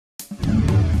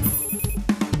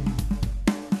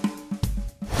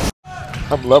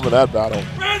I'm loving that battle.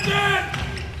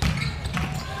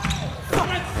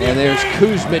 And there's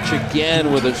Kuzmich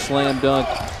again with a slam dunk.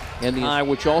 And the eye,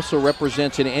 which also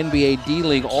represents an NBA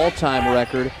D-League all-time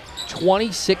record,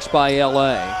 26 by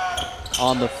LA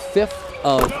on the 5th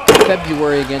of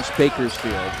February against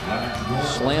Bakersfield.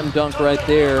 Slam dunk right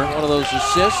there, one of those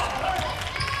assists.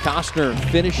 Costner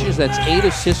finishes, that's 8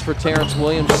 assists for Terrence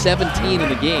Williams, 17 in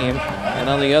the game. And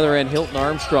on the other end, Hilton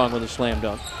Armstrong with a slam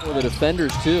dunk. For the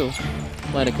defenders too,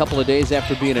 playing a couple of days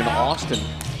after being in Austin.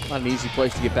 Not an easy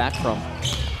place to get back from.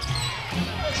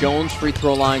 Jones free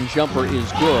throw line jumper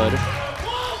is good.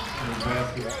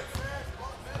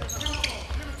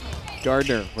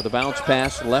 Gardner with a bounce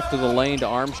pass left of the lane to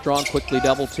Armstrong, quickly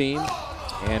double team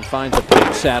and finds a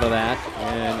pass out of that,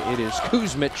 and it is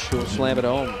Kuzmich who will slam it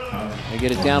home. They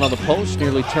get it down on the post,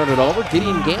 nearly turn it over.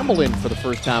 Gideon Gamble in for the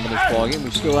first time in this ballgame. We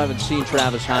still haven't seen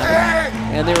Travis Hyman.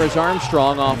 And there is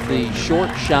Armstrong off the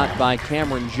short shot by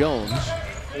Cameron Jones,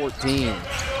 14.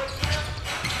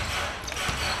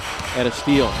 At a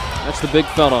steal. That's the big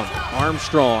fella,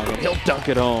 Armstrong, and he'll dunk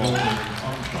it home.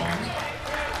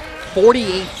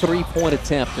 48 three-point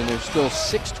attempt, and there's still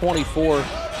 6:24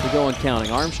 to go and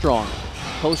counting. Armstrong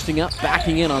posting up,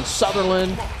 backing in on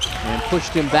Sutherland, and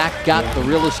pushed him back, got the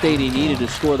real estate he needed to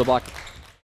score the bucket.